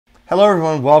Hello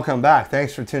everyone, welcome back.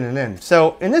 Thanks for tuning in.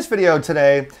 So in this video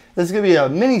today, this is going to be a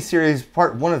mini series,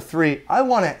 part 1 of 3. I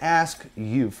want to ask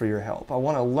you for your help. I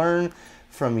want to learn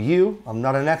from you. I'm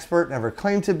not an expert, never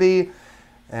claimed to be,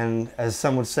 and as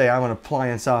some would say, I'm an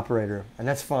appliance operator, and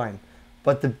that's fine.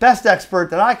 But the best expert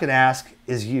that I can ask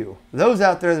is you. Those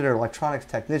out there that are electronics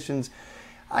technicians.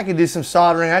 I can do some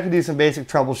soldering, I can do some basic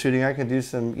troubleshooting, I can do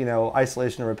some,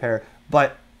 isolation and repair,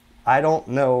 but I don't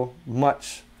know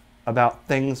much about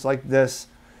things like this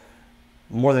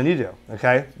more than you do,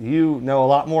 okay? You know a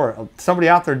lot more. Somebody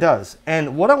out there does.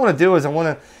 And what I want to do is I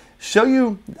want to show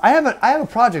you, I have a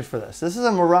project for this. This is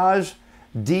a Mirage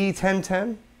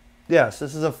D1010. Yes,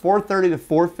 this is a 430 to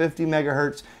 450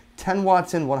 megahertz, 10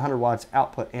 watts in, 100 watts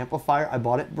output amplifier. I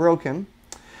bought it broken.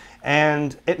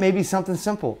 And it may be something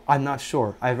simple. I'm not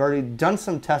sure. I've already done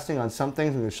some testing on some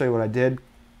things. I'm going to show you what I did.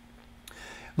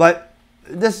 But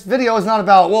this video is not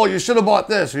about, well, you should have bought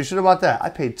this or you should have bought that. I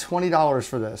paid $20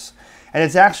 for this. And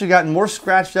it's actually gotten more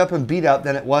scratched up and beat up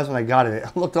than it was when I got it.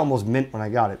 It looked almost mint when I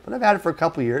got it. But I've had it for a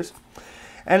couple years.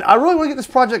 And I really want to get this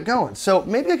project going. So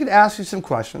maybe I could ask you some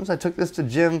questions. I took this to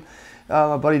Jim,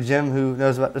 my buddy Jim, who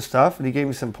knows about this stuff, and he gave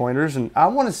me some pointers. And I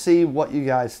want to see what you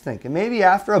guys think. And maybe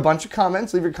after a bunch of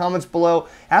comments, leave your comments below.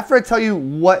 After I tell you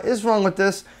what is wrong with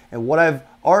this and what I've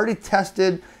already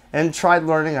tested and tried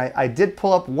learning, I did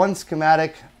pull up one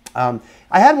schematic. I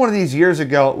had one of these years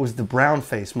ago. It was the brown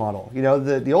face model. You know,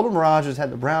 the older Mirages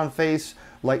had the brown face,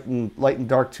 light and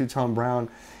dark two-tone brown.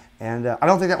 And I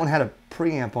don't think that one had a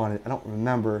preamp on it. I don't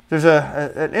remember. There's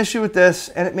an issue with this,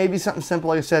 and it may be something simple.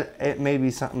 Like I said, it may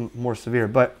be something more severe.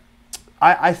 But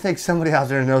I think somebody out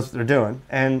there knows what they're doing.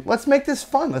 And let's make this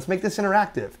fun. Let's make this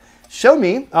interactive. Show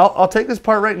me. I'll take this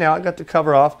part right now. I got the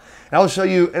cover off. And I'll show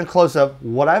you in close-up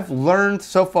what I've learned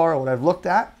so far, what I've looked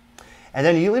at. And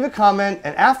then you leave a comment.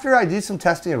 And after I do some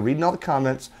testing and reading all the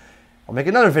comments, I'll make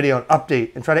another video, an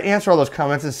update, and try to answer all those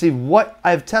comments and see what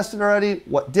I've tested already,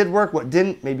 what did work, what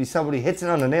didn't. Maybe somebody hits it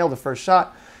on the nail the first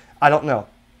shot. I don't know.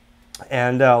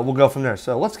 And we'll go from there.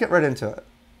 So let's get right into it.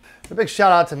 A big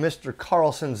shout out to Mr.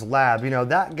 Carlsons lab. You know,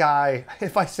 that guy,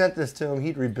 if I sent this to him,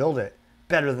 he'd rebuild it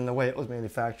better than the way it was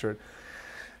manufactured.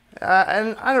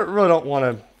 And I really don't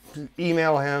want to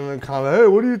email him and comment, hey,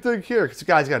 what do you think here? Because the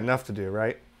guy's got enough to do,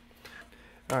 right?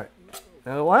 All right.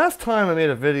 Now, the last time I made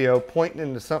a video pointing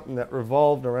into something that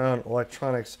revolved around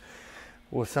electronics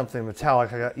with something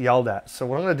metallic, I got yelled at. So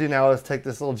what I'm going to do now is take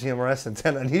this little GMRS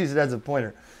antenna and use it as a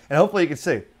pointer. And hopefully you can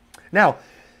see. Now,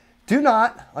 do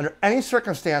not, under any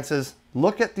circumstances,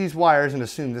 look at these wires and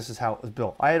assume this is how it was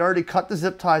built. I had already cut the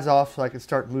zip ties off so I could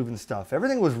start moving stuff.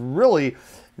 Everything was really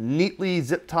neatly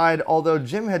zip tied, although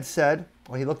Jim had said,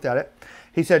 when he looked at it,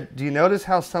 he said, do you notice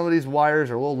how some of these wires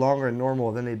are a little longer than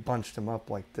normal? Then they bunched them up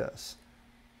like this.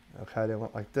 Okay, they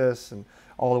went like this and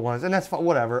all the ones, and that's fine,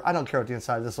 whatever. I don't care what the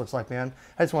inside of this looks like, man.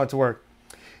 I just want it to work.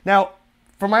 Now,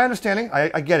 from my understanding,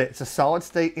 I get it. It's a solid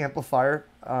state amplifier,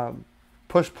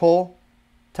 push-pull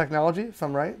technology, if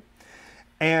I'm right.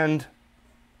 And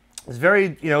it's very,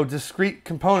 discrete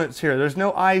components here. There's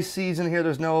no ICs in here.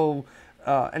 There's no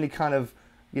any kind of,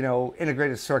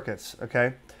 integrated circuits,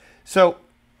 okay? So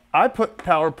I put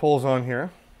power poles on here.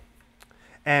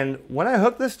 And when I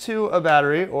hook this to a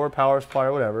battery or a power supply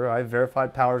or whatever, I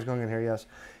verified power is going in here, yes.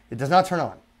 It does not turn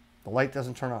on. The light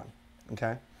doesn't turn on,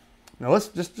 okay? Now let's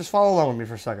just follow along with me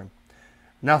for a second.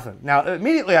 Nothing. Now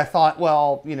immediately I thought,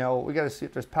 well, we got to see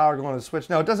if there's power going on the switch.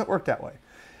 No, it doesn't work that way.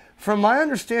 From my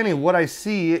understanding, what I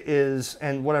see is,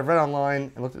 and what I've read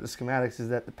online and looked at the schematics, is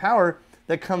that the power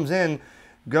that comes in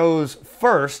goes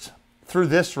first through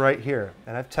this right here.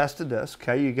 And I've tested this,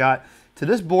 okay? You got to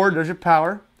this board, there's your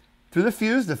power. Through the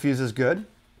fuse is good.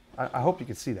 I hope you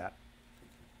can see that.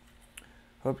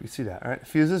 Hope you see that. All right,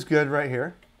 fuse is good right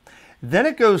here. Then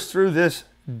it goes through this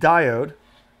diode,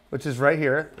 which is right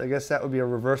here. I guess that would be a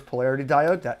reverse polarity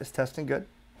diode. That is testing good.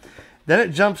 Then it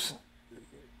jumps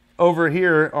over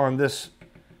here on this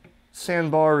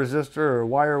sandbar resistor or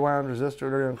wire wound resistor,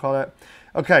 whatever you want to call that.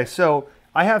 Okay, so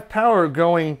I have power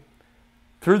going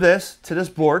through this to this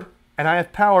board, and I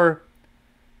have power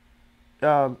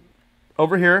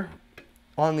over here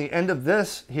on the end of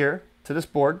this here to this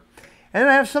board, and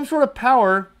I have some sort of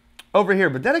power over here.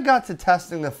 But then it got to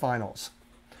testing the finals,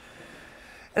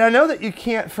 and I know that you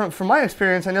can't, from my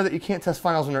experience, I know that you can't test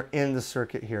finals when they're in the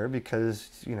circuit here because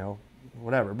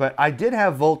whatever. But I did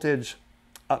have voltage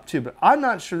up to, but I'm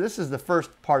not sure. This is the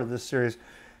first part of this series.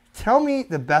 Tell me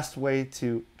the best way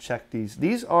to check these.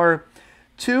 These are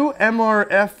two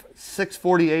MRF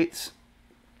 648s,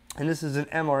 and this is an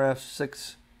MRF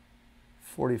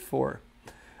 644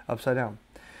 upside down.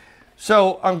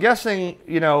 So I'm guessing,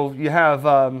 you have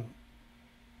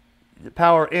the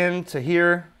power in to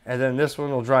here, and then this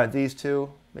one will drive these two,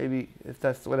 maybe, if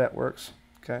that's the way that works.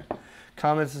 Okay.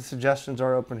 Comments and suggestions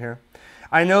are open here.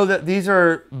 I know that these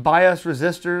are bias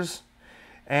resistors,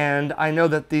 and I know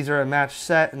that these are a matched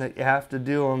set and that you have to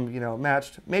do them, you know,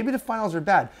 matched. Maybe the finals are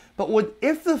bad, but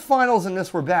if the finals in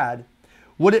this were bad,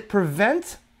 would it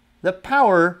prevent the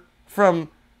power from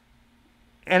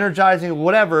energizing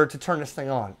whatever to turn this thing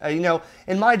on? You know,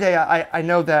 in my day, I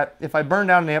know that if I burn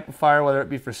down an amplifier, whether it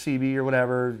be for CB or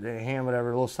whatever, ham,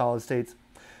 whatever, little solid states,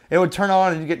 it would turn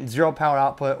on and you get zero power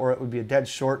output, or it would be a dead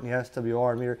short in the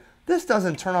SWR meter. This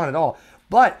doesn't turn on at all.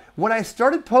 But when I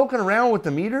started poking around with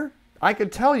the meter, I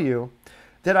could tell you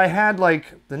that I had like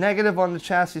the negative on the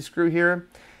chassis screw here,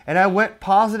 and I went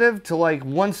positive to like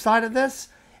one side of this,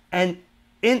 and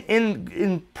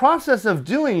in process of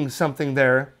doing something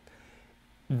there,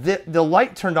 the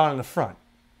light turned on in the front.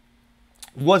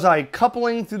 Was I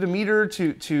coupling through the meter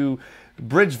to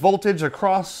bridge voltage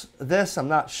across this? I'm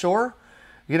not sure.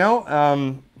 You know,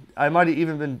 I might have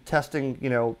even been testing, you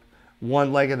know,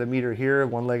 one leg of the meter here,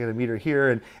 one leg of the meter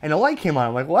here, and the light came on.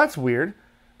 I'm like, well, that's weird.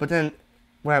 But then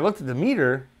when I looked at the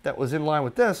meter that was in line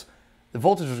with this, the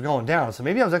voltage was going down. So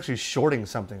maybe I was actually shorting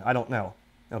something. I don't know.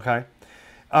 Okay.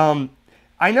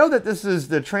 I know that this is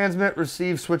the transmit,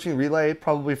 receive, switching relay,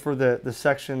 probably for the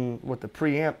section with the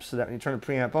preamp, so that when you turn the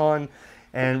preamp on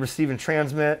and receive and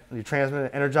transmit, you transmit,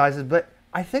 it energizes. But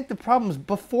I think the problem is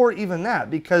before even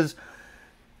that, because,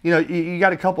 you know, you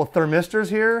got a couple of thermistors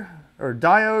here, or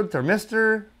diode,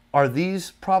 thermistor. Are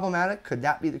these problematic? Could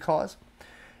that be the cause?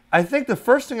 I think the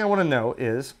first thing I want to know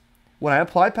is, when I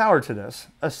apply power to this,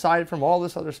 aside from all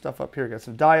this other stuff up here, got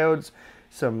some diodes,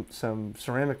 some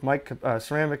ceramic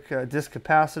disc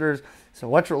capacitors, some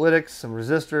electrolytics, some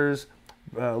resistors,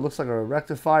 looks like a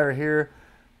rectifier here,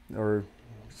 or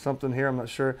something here, I'm not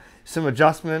sure. Some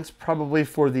adjustments, probably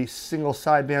for the single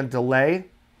sideband delay,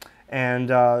 and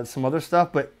some other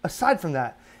stuff. But aside from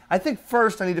that, I think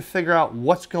first I need to figure out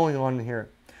what's going on in here.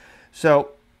 So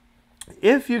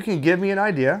if you can give me an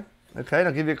idea, okay, and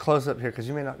I'll give you a close-up here because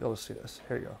you may not be able to see this.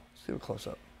 Here you go. Let's do a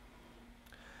close-up.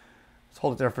 Let's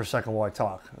hold it there for a second while I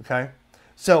talk, okay?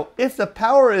 So if the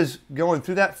power is going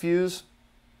through that fuse,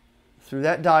 through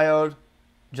that diode,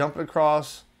 jumping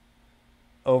across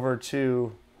over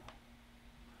to,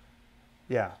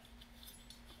 yeah,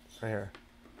 right here.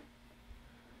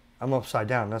 I'm upside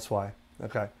down, that's why.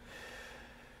 Okay.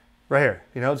 Right here,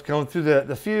 you know, it's going through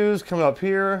the fuse, coming up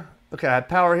here. Okay, I have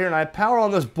power here, and I have power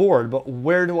on this board, but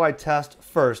where do I test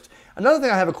first? Another thing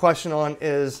I have a question on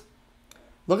is,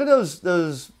 look at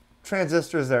those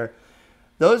transistors there.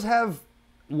 Those have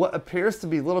what appears to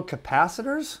be little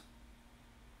capacitors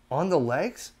on the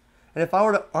legs. And if I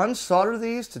were to unsolder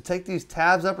these to take these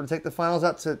tabs up or take the finals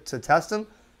out to test them,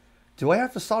 do I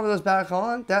have to solder those back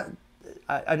on?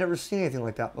 I've never seen anything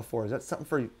like that before. Is that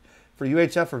something for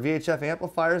UHF or VHF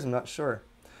amplifiers? I'm not sure.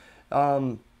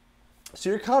 So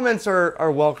your comments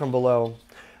are welcome below.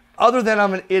 Other than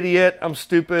I'm an idiot, I'm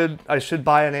stupid, I should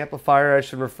buy an amplifier, I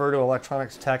should refer to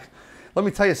electronics tech. Let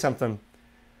me tell you something.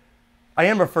 I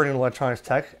am referring to electronics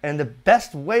tech, and the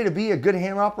best way to be a good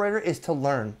ham operator is to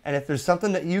learn. And if there's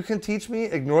something that you can teach me,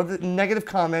 ignore the negative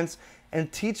comments and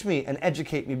teach me and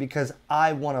educate me, because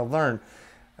I want to learn.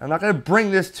 I'm not going to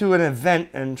bring this to an event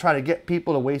and try to get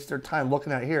people to waste their time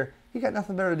looking at it here. You got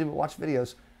nothing better to do but watch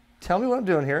videos. Tell me what I'm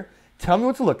doing here. Tell me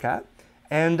what to look at.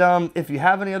 And if you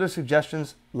have any other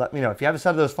suggestions, let me know. If you have a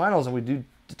set of those finals and we do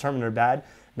determine they're bad,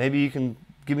 maybe you can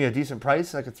give me a decent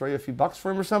price and I could throw you a few bucks for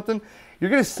them or something. You're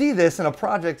going to see this in a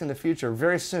project in the future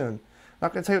very soon. I'm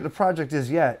not going to tell you what the project is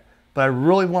yet, but I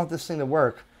really want this thing to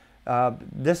work.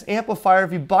 This amplifier,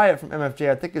 if you buy it from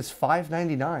MFJ, I think it's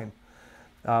 $5.99.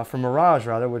 From Mirage,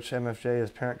 rather, which MFJ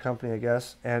is parent company, I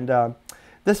guess. And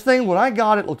this thing, when I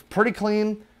got it, looked pretty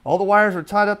clean. All the wires were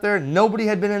tied up there. Nobody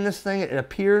had been in this thing. It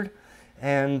appeared.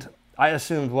 And I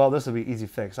assumed, well, this will be easy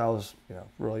fix. I was, you know,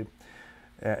 really,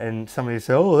 and somebody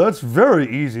said, oh, that's very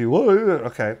easy.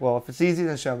 Okay, well, if it's easy,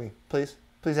 then show me, please.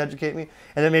 Please educate me.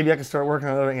 And then maybe I can start working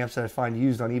on other amps that I find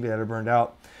used on eBay that are burned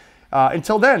out.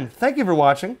 Until then, thank you for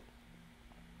watching.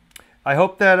 I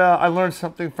hope that I learned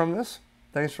something from this.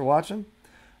 Thanks for watching.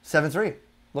 7-3.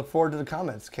 Look forward to the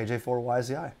comments.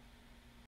 KJ4YZI.